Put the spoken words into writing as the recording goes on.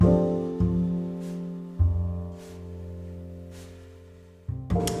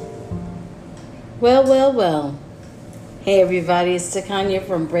Well, well, well. Hey, everybody, it's Takanya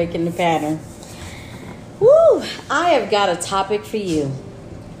from Breaking the Pattern. Woo! I have got a topic for you.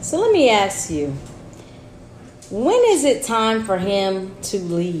 So let me ask you, when is it time for him to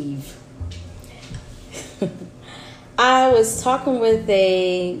leave? I was talking with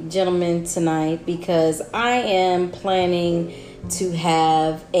a gentleman tonight because I am planning to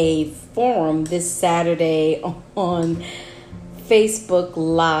have a forum this Saturday on Facebook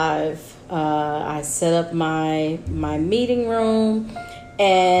Live. I set up my meeting room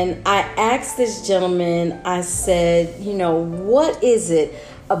and I asked this gentleman, I said, what is it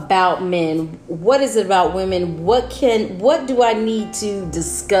about men? What is it about women? What do I need to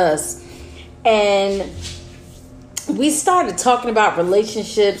discuss? And we started talking about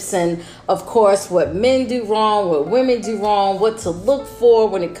relationships and, of course, what men do wrong, what women do wrong, what to look for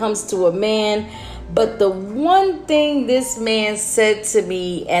when it comes to a man. But the one thing this man said to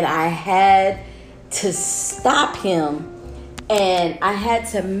me, and I had to stop him, and I had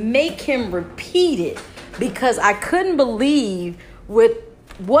to make him repeat it because I couldn't believe with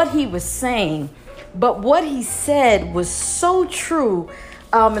what he was saying. But what he said was so true.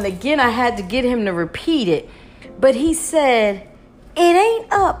 And again, I had to get him to repeat it. But he said, it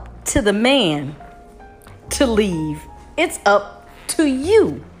ain't up to the man to leave. It's up to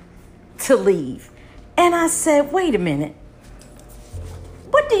you to leave. And I said, wait a minute.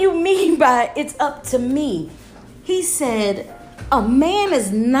 What do you mean by it's up to me? He said, a man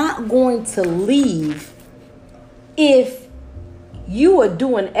is not going to leave if you are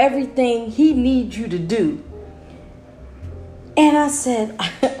doing everything he needs you to do. And I said,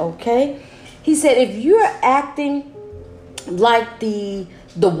 okay. He said, if you're acting like the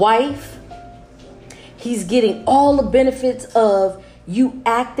wife, he's getting all the benefits of you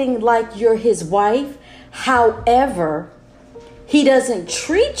acting like you're his wife. However, he doesn't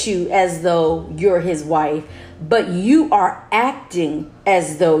treat you as though you're his wife, but you are acting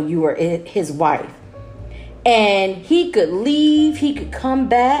as though you are his wife. And he could leave, he could come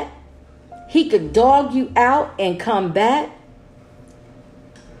back, he could dog you out and come back.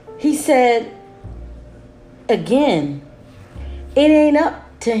 He said, again, it ain't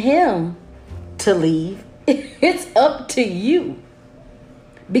up to him to leave. It's up to you.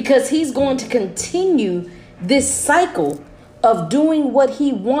 Because he's going to continue this cycle of doing what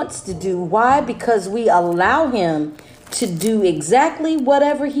he wants to do. Why? Because we allow him to do exactly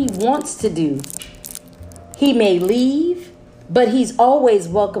whatever he wants to do. He may leave, but he's always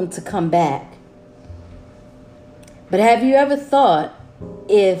welcome to come back. But have you ever thought,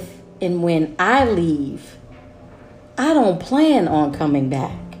 if and when I leave, I don't plan on coming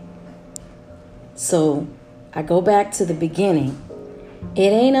back? So I go back to the beginning.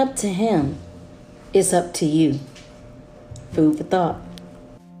 It ain't up to him. It's up to you. Food for thought.